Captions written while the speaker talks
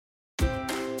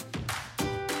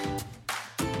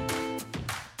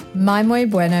My Muy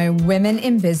Bueno Women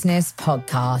in Business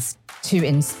podcast to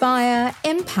inspire,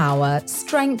 empower,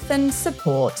 strengthen,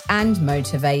 support, and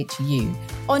motivate you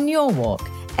on your walk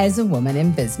as a woman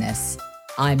in business.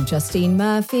 I'm Justine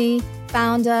Murphy,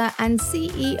 founder and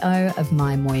CEO of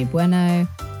My Muy Bueno,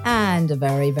 and a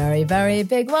very, very, very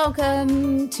big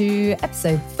welcome to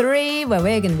episode 3, where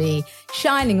we're going to be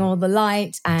shining all the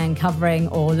light and covering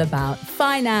all about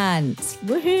finance.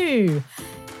 Woohoo!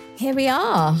 Here we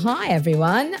are. Hi,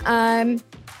 everyone.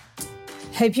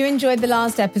 Hope you enjoyed the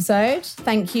last episode.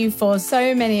 Thank you for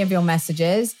so many of your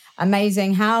messages.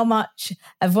 Amazing how much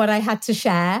of what I had to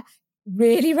share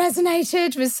really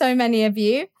resonated with so many of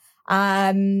you.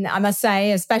 I must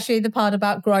say, especially the part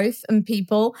about growth and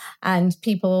people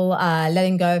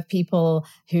letting go of people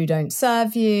who don't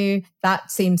serve you.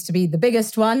 That seems to be the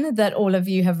biggest one that all of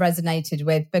you have resonated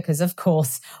with, because of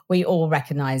course we all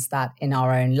recognize that in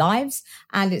our own lives,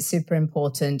 and it's super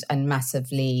important and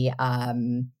massively,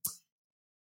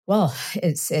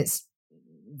 it's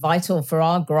vital for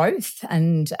our growth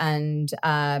and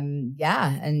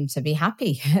to be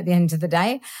happy at the end of the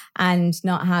day and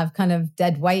not have kind of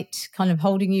dead weight kind of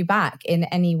holding you back in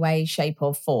any way, shape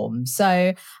or form.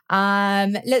 So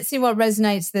let's see what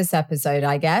resonates this episode,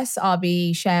 I guess. I'll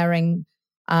be sharing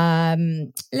a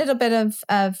little bit of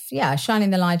shining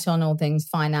the light on all things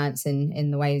finance in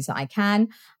the ways that I can.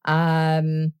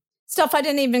 Stuff I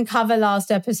didn't even cover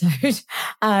last episode.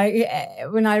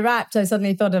 When I wrapped, I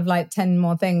suddenly thought of like 10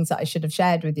 more things that I should have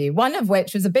shared with you. One of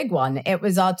which was a big one. It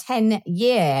was our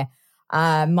 10-year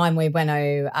My Muy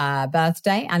Bueno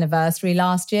birthday anniversary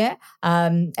last year.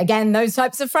 Again, those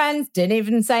types of friends didn't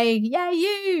even say, yeah,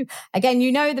 you. Again,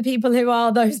 you know the people who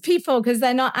are those people because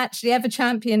they're not actually ever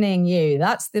championing you.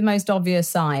 That's the most obvious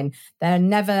sign. They're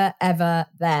never, ever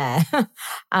there.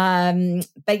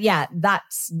 But yeah, that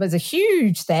was a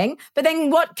huge thing. But then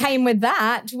what came with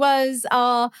that was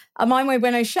our My Muy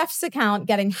Bueno chef's account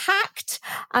getting hacked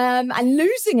and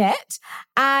losing it.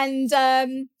 And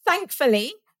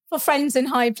thankfully, for friends in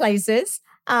high places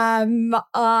and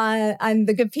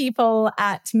the good people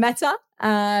at Meta,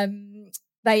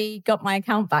 they got my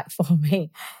account back for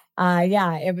me.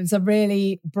 It was a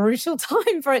really brutal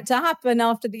time for it to happen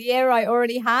after the year I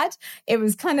already had. It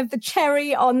was kind of the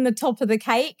cherry on the top of the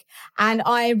cake, and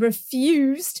I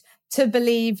refused to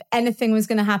believe anything was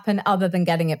going to happen other than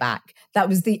getting it back. That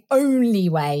was the only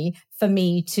way for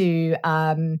me to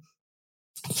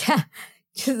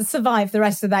to survive the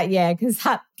rest of that year, because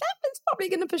that was probably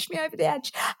going to push me over the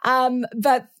edge.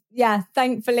 But yeah,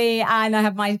 thankfully, and I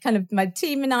have my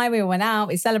team and we all went out,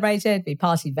 we celebrated, we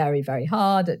partied very, very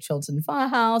hard at Chiltern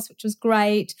Firehouse, which was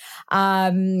great.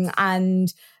 And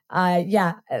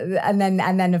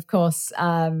then of course,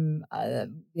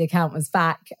 the account was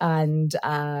back, and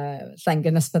thank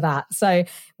goodness for that. So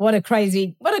what a crazy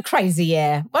year. What a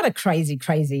crazy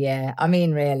year. I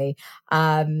mean, really,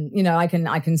 I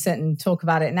can sit and talk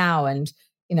about it now and,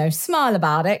 smile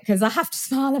about it, because I have to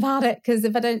smile about it, because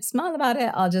if I don't smile about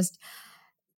it, I'll just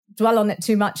dwell on it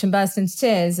too much and burst into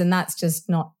tears, and that's just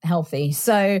not healthy.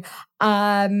 So,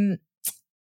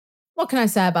 what can I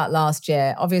say about last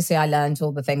year? Obviously, I learned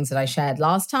all the things that I shared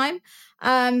last time.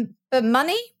 But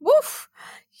money,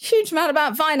 huge amount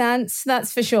about finance,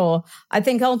 that's for sure. I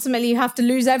think ultimately you have to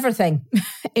lose everything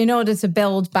in order to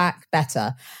build back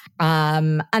better.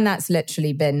 And that's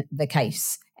literally been the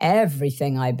case.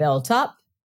 Everything I built up,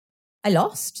 I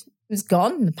lost. It was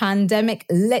gone. The pandemic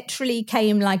literally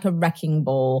came like a wrecking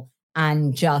ball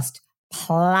and just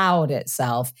plowed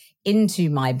itself into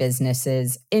my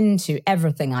businesses, into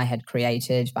everything I had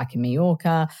created back in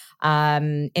Mallorca,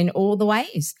 in all the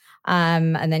ways.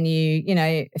 And then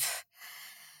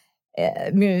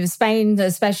Spain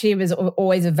especially was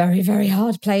always a very, very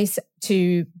hard place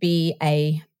to be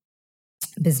a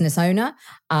business owner.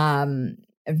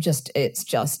 It's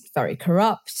just very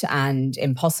corrupt and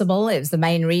impossible. It was the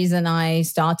main reason I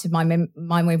started my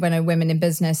Muy Bueno Women in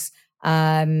Business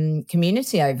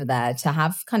community over there, to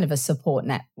have kind of a support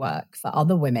network for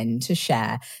other women to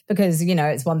share, because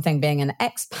it's one thing being an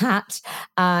expat,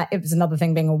 it was another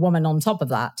thing being a woman on top of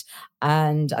that.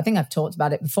 And I think I've talked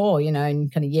about it before, in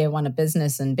kind of year one of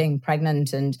business and being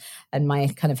pregnant, and my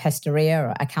kind of Hesteria,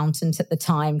 or accountant at the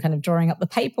time, kind of drawing up the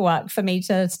paperwork for me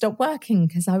to stop working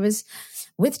because I was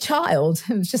with child.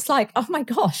 It was just like, oh my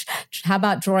gosh, how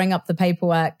about drawing up the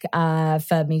paperwork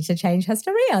for me to change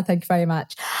Hesteria? Thank you very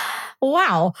much.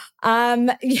 Wow. I've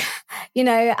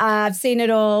seen it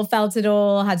all, felt it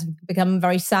all, had become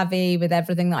very savvy with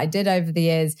everything that I did over the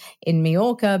years in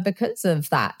Mallorca because of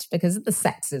that, because of the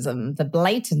sexism, the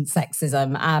blatant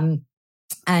sexism.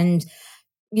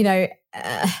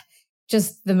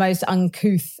 just the most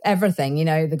uncouth everything,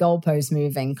 the goalposts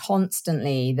moving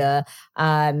constantly. If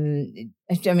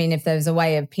there was a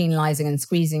way of penalizing and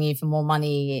squeezing you for more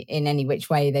money in any which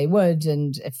way, they would.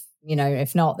 And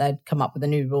if not, they'd come up with a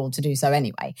new rule to do so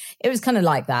anyway. It was kind of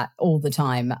like that all the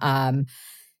time.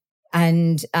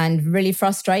 And really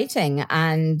frustrating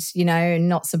and,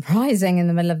 not surprising in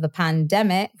the middle of the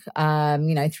pandemic,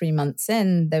 3 months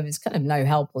in, there was kind of no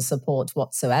help or support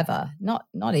whatsoever,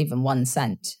 not even 1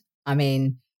 cent.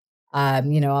 After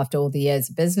all the years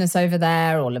of business over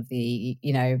there, all of the,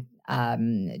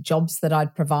 jobs that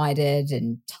I'd provided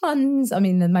and tons,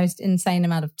 the most insane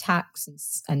amount of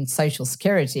tax and social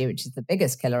security, which is the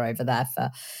biggest killer over there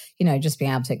for, just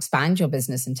being able to expand your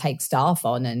business and take staff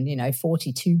on and,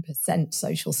 42%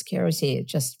 social security. It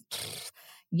just,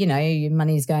 your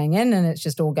money's going in and it's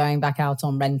just all going back out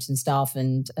on rent and staff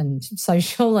and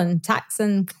social and tax,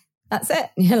 and that's it.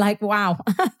 You're like, wow.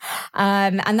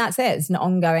 And that's it. It's an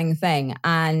ongoing thing.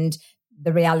 And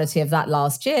the reality of that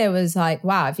last year was like,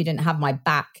 wow, if you didn't have my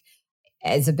back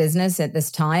as a business at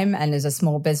this time and as a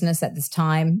small business at this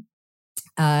time,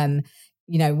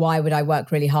 why would I work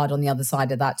really hard on the other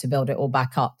side of that to build it all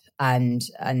back up and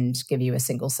give you a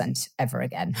single cent ever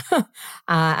again?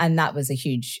 And that was a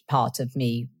huge part of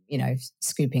me,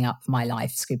 scooping up my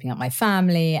life, scooping up my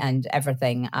family and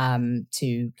everything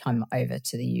to come over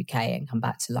to the UK and come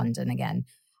back to London again.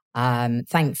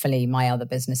 Thankfully, my other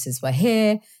businesses were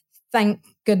here. Thank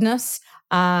goodness,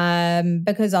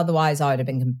 because otherwise I would have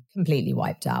been completely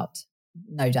wiped out.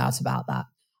 No doubt about that.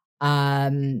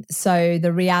 So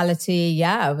the reality,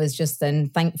 was just then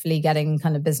thankfully getting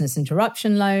kind of business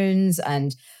interruption loans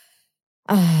and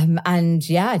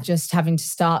just having to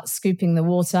start scooping the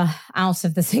water out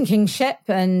of the sinking ship.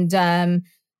 And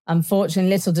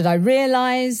unfortunately, little did I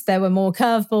realize there were more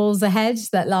curveballs ahead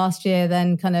that last year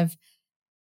then kind of,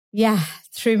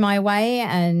 threw my way.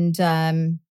 And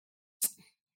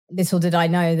little did I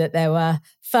know that there were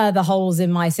further holes in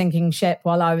my sinking ship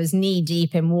while I was knee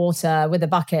deep in water with a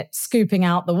bucket, scooping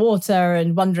out the water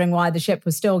and wondering why the ship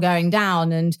was still going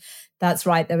down. And that's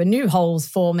right, there were new holes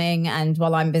forming. And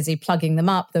while I'm busy plugging them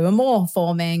up, there were more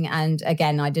forming. And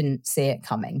again, I didn't see it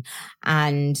coming.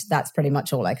 And that's pretty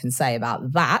much all I can say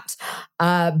about that.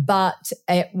 But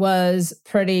it was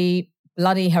pretty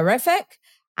bloody horrific.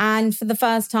 And for the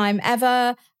first time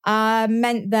ever,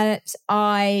 meant that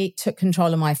I took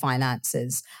control of my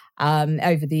finances.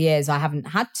 Over the years, I haven't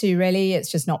had to really.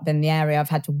 It's just not been the area I've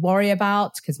had to worry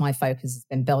about because my focus has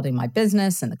been building my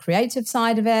business and the creative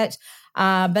side of it.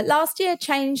 But last year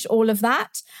changed all of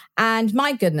that. And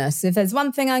my goodness, if there's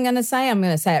one thing I'm going to say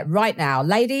it right now.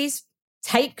 Ladies,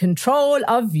 take control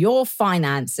of your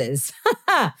finances.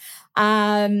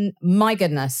 My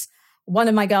goodness. One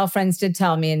of my girlfriends did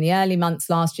tell me in the early months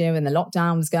last year when the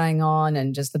lockdown was going on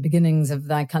and just the beginnings of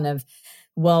that kind of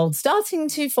world starting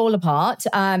to fall apart.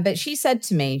 But she said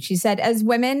to me, as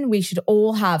women, we should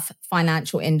all have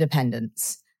financial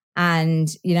independence.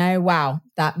 And, wow,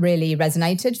 that really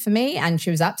resonated for me. And she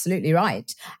was absolutely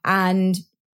right. And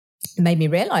it made me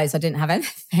realize I didn't have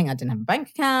anything. I didn't have a bank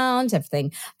account,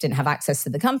 everything. Didn't have access to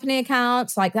the company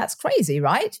accounts. Like, that's crazy,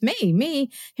 right?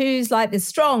 Me, who's like this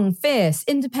strong, fierce,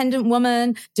 independent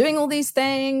woman doing all these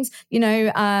things,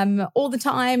 all the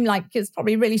time. Like, it's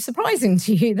probably really surprising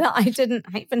to you that I didn't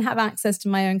even have access to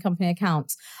my own company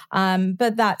accounts.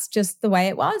 But that's just the way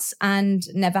it was and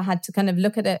never had to kind of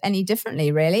look at it any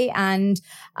differently, really. And,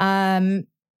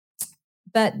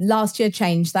 but last year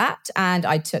changed that and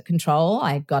I took control.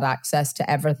 I got access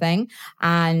to everything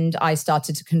and I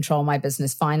started to control my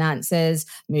business finances,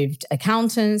 moved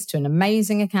accountants to an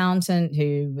amazing accountant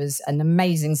who was an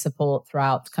amazing support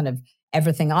throughout kind of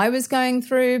everything I was going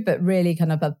through, but really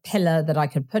kind of a pillar that I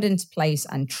could put into place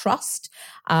and trust.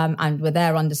 And with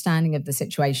their understanding of the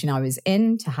situation I was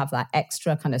in, to have that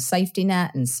extra kind of safety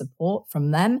net and support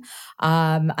from them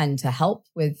and to help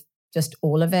with just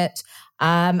all of it.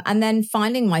 And then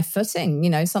finding my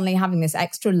footing, suddenly having this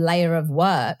extra layer of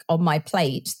work on my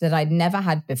plate that I'd never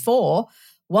had before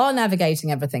while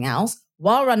navigating everything else,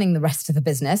 while running the rest of the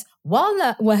business,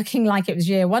 while working like it was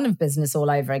year one of business all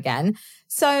over again.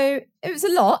 So it was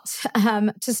a lot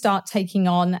to start taking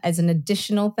on as an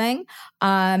additional thing.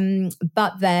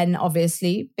 But then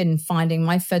obviously been finding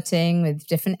my footing with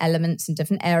different elements and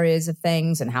different areas of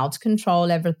things and how to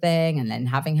control everything. And then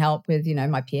having help with,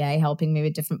 my PA helping me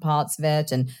with different parts of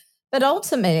it. But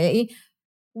ultimately,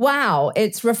 wow,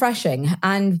 it's refreshing.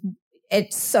 And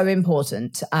it's so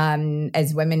important.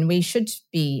 As women, we should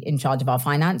be in charge of our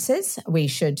finances. We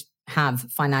should have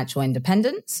financial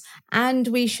independence, and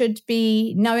we should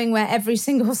be knowing where every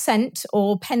single cent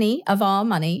or penny of our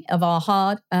money, of our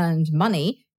hard-earned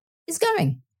money, is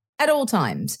going at all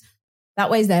times. That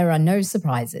way there are no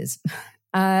surprises.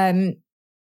 And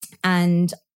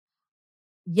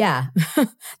yeah,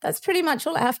 that's pretty much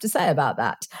all I have to say about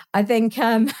that. I think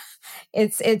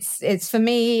it's for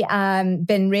me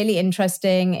been really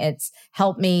interesting. It's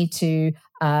helped me to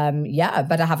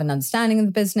better have an understanding of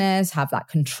the business, have that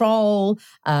control,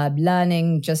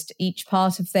 learning just each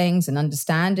part of things and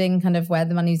understanding kind of where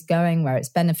the money's going, where it's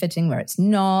benefiting, where it's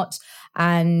not.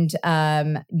 And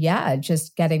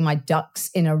just getting my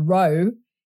ducks in a row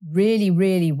really,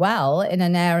 really well in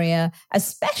an area,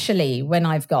 especially when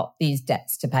I've got these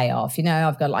debts to pay off. You know,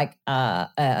 I've got like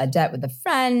a debt with a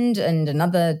friend and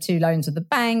another 2 loans with the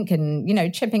bank and, you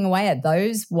know, chipping away at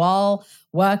those while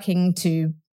working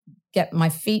to get my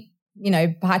feet, you know,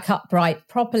 back upright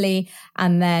properly.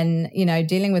 And then, you know,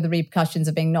 dealing with the repercussions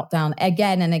of being knocked down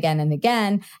again and again and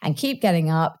again and keep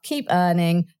getting up, keep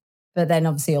earning. But then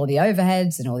obviously all the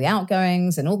overheads and all the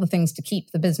outgoings and all the things to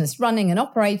keep the business running and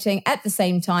operating at the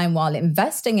same time while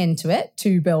investing into it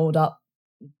to build up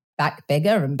back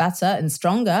bigger and better and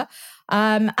stronger.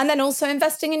 And then also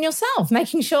investing in yourself,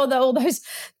 making sure that all those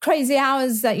crazy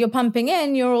hours that you're pumping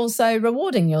in, you're also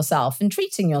rewarding yourself and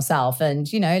treating yourself.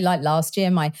 And, you know, like last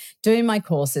year, doing my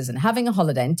courses and having a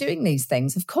holiday and doing these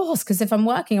things, of course, because if I'm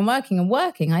working and working and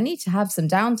working, I need to have some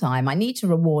downtime. I need to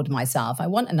reward myself. I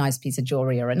want a nice piece of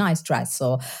jewelry or a nice dress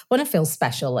or want to feel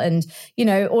special. And, you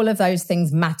know, all of those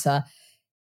things matter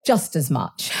just as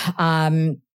much.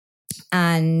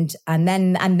 And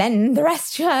then the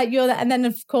rest, and then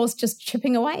of course just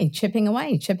chipping away,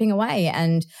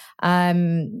 and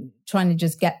trying to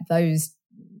just get those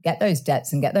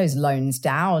debts and get those loans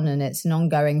down. And it's an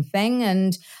ongoing thing,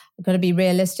 and I've got to be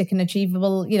realistic and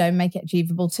achievable. You know, make it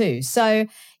achievable too. So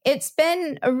it's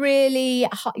been a really,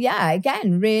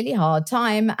 really hard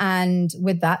time, and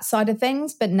with that side of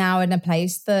things. But now in a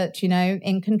place that, you know,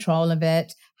 in control of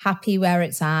it. Happy where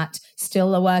it's at,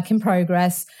 still a work in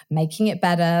progress, making it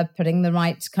better, putting the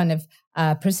right kind of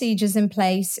procedures in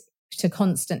place to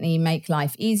constantly make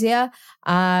life easier.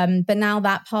 But now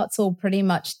that part's all pretty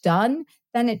much done,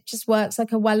 then it just works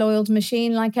like a well-oiled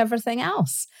machine like everything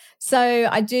else. So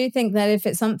I do think that if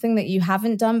it's something that you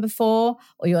haven't done before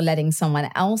or you're letting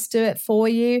someone else do it for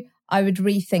you, I would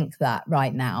rethink that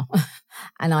right now.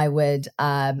 And I would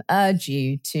urge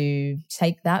you to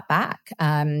take that back.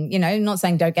 You know, not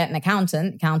saying don't get an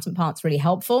accountant. Accountant part's really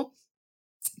helpful.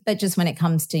 But just when it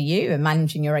comes to you and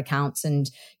managing your accounts and,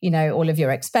 you know, all of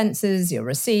your expenses, your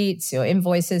receipts, your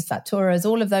invoices, facturas,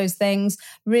 all of those things,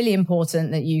 really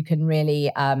important that you can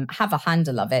really have a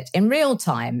handle of it in real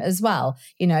time as well,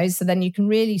 you know, so then you can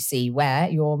really see where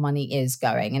your money is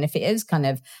going. And if it is kind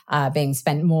of being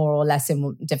spent more or less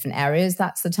in different areas,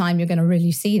 that's the time you're going to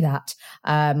really see that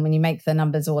when you make the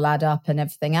numbers all add up and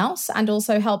everything else, and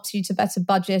also helps you to better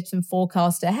budget and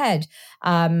forecast ahead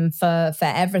for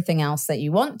everything else that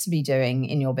you want to be doing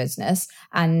in your business,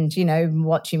 and you know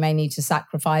what you may need to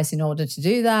sacrifice in order to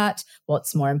do that,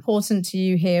 what's more important to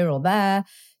you here or there.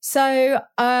 So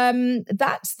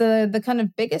that's the kind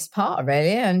of biggest part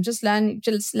really, and just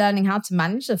learning how to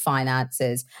manage the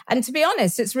finances. And to be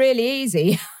honest, it's really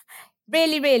easy.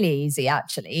 Really, really easy,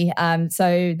 actually.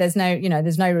 So there's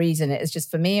no reason. It's just,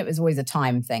 for me, it was always a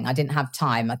time thing. I didn't have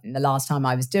time. I think the last time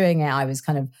I was doing it, I was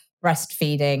kind of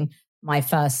breastfeeding my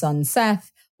first son,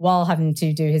 Seth, while having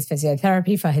to do his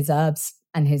physiotherapy for his herbs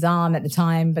and his arm at the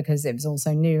time, because it was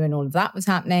also new and all of that was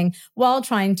happening, while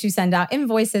trying to send out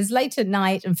invoices late at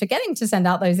night and forgetting to send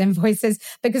out those invoices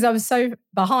because I was so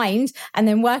behind, and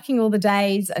then working all the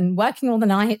days and working all the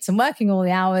nights and working all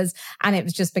the hours, and it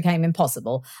just became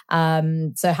impossible.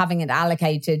 So having it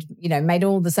allocated, you know, made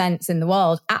all the sense in the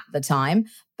world at the time.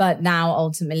 But now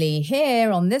ultimately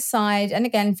here on this side, and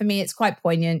again, for me, it's quite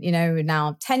poignant, you know,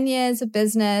 now 10 years of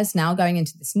business, now going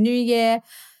into this new year.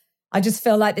 I just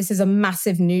feel like this is a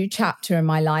massive new chapter in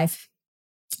my life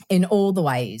in all the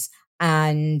ways.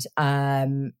 And,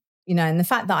 you know, and the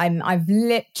fact that I've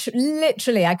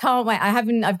literally, I can't wait.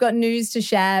 I've got news to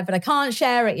share, but I can't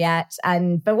share it yet.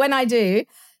 But when I do,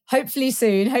 hopefully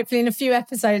soon, hopefully in a few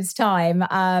episodes' time.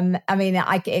 I mean,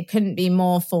 it couldn't be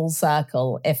more full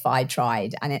circle if I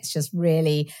tried. And it's just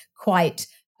really quite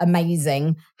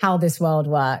amazing how this world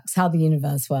works, how the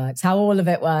universe works, how all of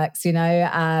it works, you know,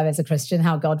 as a Christian,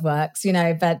 how God works, you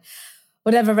know, but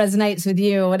whatever resonates with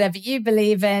you or whatever you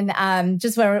believe in,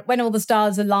 just when all the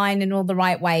stars align in all the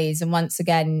right ways. And once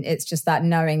again, it's just that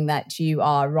knowing that you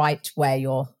are right where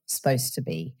you're supposed to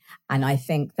be. And I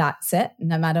think that's it,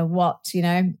 no matter what, you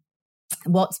know,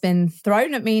 what's been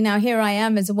thrown at me. Now, here I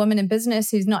am as a woman in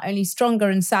business who's not only stronger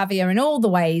and savvier in all the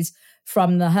ways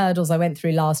from the hurdles I went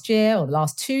through last year or the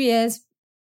last 2 years,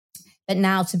 But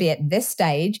now to be at this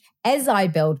stage, as I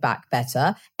build back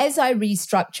better, as I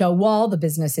restructure while the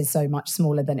business is so much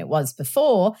smaller than it was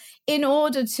before, in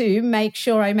order to make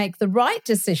sure I make the right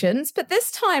decisions. But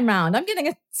this time round, I'm getting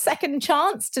a second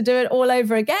chance to do it all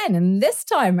over again. And this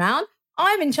time round,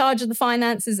 I'm in charge of the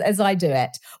finances as I do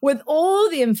it. With all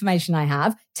the information I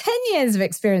have, 10 years of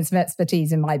experience and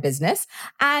expertise in my business,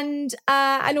 and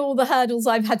all the hurdles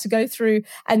I've had to go through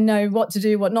and know what to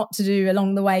do, what not to do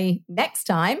along the way next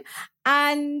time.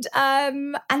 And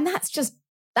that's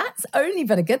only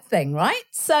but a good thing, right?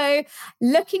 So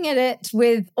looking at it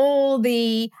with all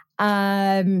the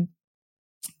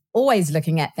always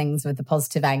looking at things with the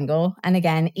positive angle. And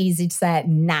again, easy to say it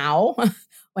now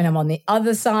when I'm on the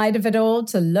other side of it all,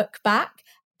 to look back.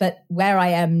 But where I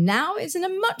am now is in a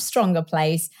much stronger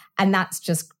place. And that's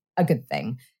just a good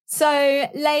thing. So,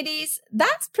 ladies,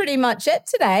 that's pretty much it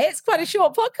today. It's quite a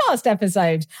short podcast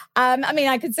episode.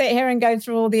 I could sit here and go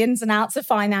through all the ins and outs of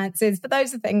finances, but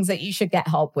those are things that you should get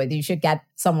help with. You should get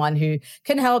someone who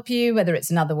can help you, whether it's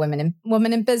another woman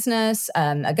in business,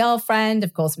 a girlfriend.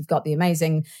 Of course, we've got the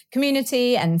amazing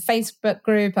community and Facebook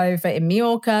group over in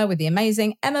Mallorca with the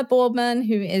amazing Emma Boardman,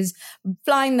 who is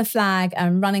flying the flag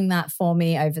and running that for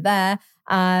me over there.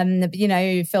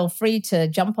 Feel free to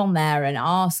jump on there and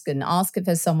ask if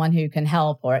there's someone who can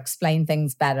help or explain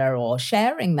things better, or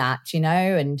sharing that,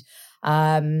 and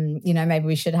maybe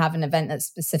we should have an event that's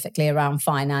specifically around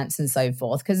finance and so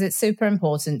forth, because it's super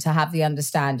important to have the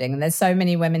understanding. And there's so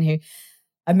many women who,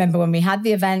 I remember when we had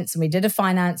the events and we did a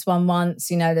finance one once,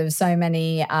 there were so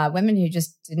many women who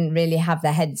just didn't really have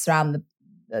their heads around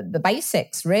the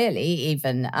basics, really,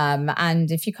 even.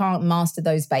 And if you can't master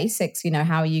those basics,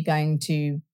 how are you going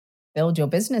to build your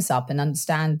business up and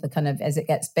understand the kind of, as it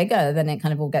gets bigger, then it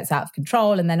kind of all gets out of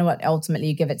control. And then ultimately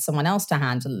you give it to someone else to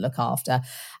handle and look after.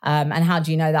 And how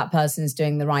do you know that person's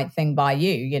doing the right thing by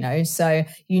you, So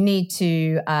you need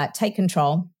to take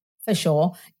control. For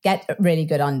sure. Get a really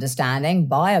good understanding,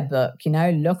 buy a book,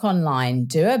 look online,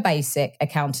 do a basic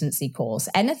accountancy course,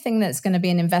 anything that's going to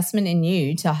be an investment in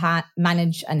you to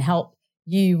manage and help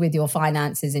you with your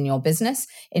finances in your business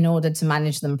in order to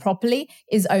manage them properly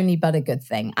is only but a good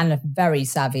thing, and a very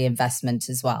savvy investment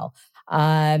as well.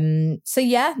 So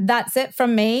yeah, that's it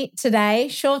from me today.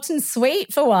 Short and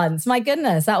sweet for once. My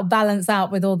goodness, that'll balance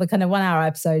out with all the kind of 1 hour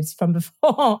episodes from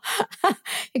before.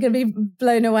 You're going to be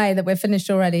blown away that we're finished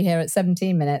already here at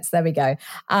 17 minutes. There we go.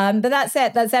 But that's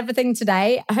it. That's everything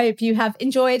today. I hope you have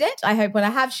enjoyed it. I hope what I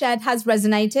have shared has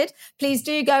resonated. Please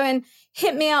do go and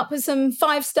hit me up with some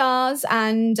 5 stars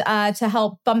and to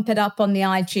help bump it up on the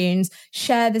iTunes.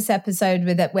 Share this episode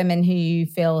with women who you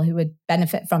feel who would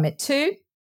benefit from it too.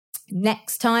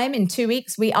 Next time in 2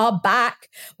 weeks, we are back.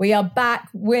 We are back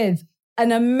with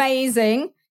an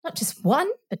amazing, not just one,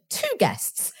 but 2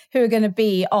 guests who are going to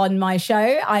be on my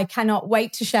show. I cannot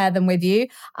wait to share them with you.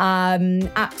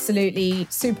 Absolutely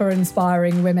super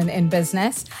inspiring women in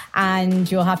business. And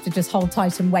you'll have to just hold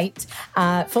tight and wait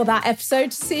for that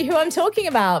episode to see who I'm talking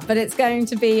about. But it's going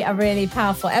to be a really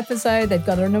powerful episode. They've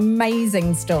got an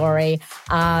amazing story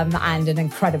and an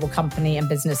incredible company and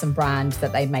business and brand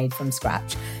that they made from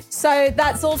scratch. So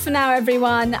that's all for now,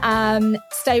 everyone.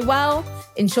 Stay well.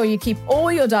 Ensure you keep all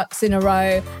your ducks in a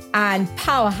row and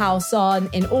powerhouse on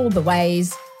in all the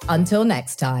ways. Until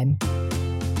next time.